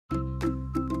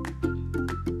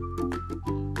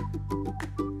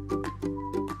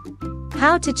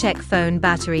How to check phone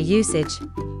battery usage.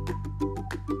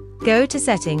 Go to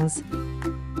Settings.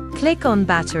 Click on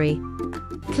Battery.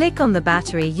 Click on the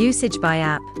battery usage by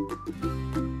app.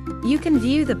 You can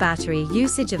view the battery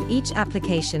usage of each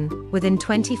application within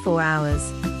 24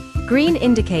 hours. Green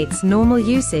indicates normal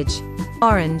usage.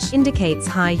 Orange indicates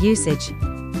high usage.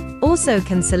 Also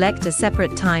can select a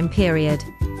separate time period.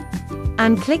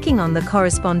 And clicking on the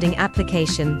corresponding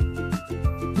application,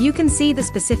 you can see the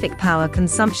specific power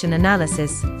consumption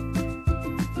analysis.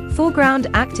 Foreground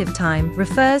active time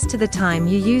refers to the time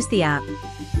you use the app.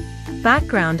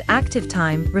 Background active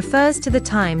time refers to the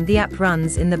time the app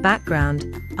runs in the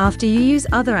background after you use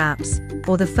other apps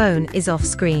or the phone is off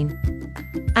screen.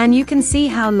 And you can see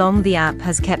how long the app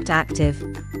has kept active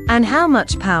and how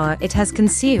much power it has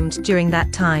consumed during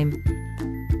that time.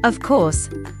 Of course,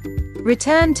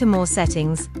 return to More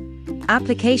Settings,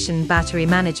 Application Battery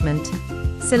Management.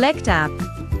 Select App.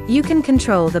 You can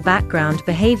control the background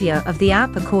behavior of the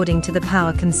app according to the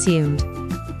power consumed.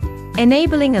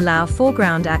 Enabling Allow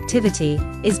Foreground Activity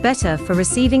is better for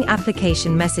receiving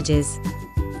application messages.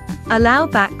 Allow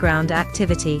Background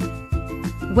Activity.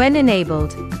 When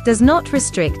enabled, does not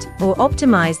restrict or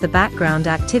optimize the background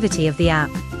activity of the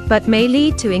app, but may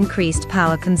lead to increased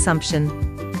power consumption.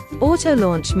 Auto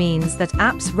Launch means that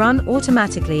apps run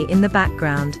automatically in the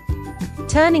background.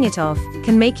 Turning it off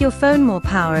can make your phone more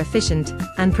power efficient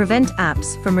and prevent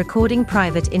apps from recording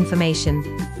private information.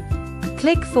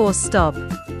 Click Force Stop.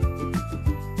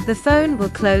 The phone will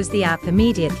close the app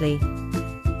immediately.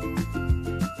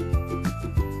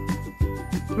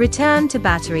 Return to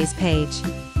Batteries page.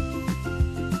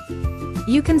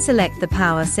 You can select the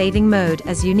power saving mode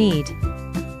as you need,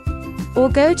 or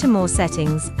go to More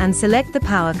Settings and select the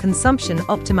power consumption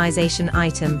optimization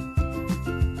item.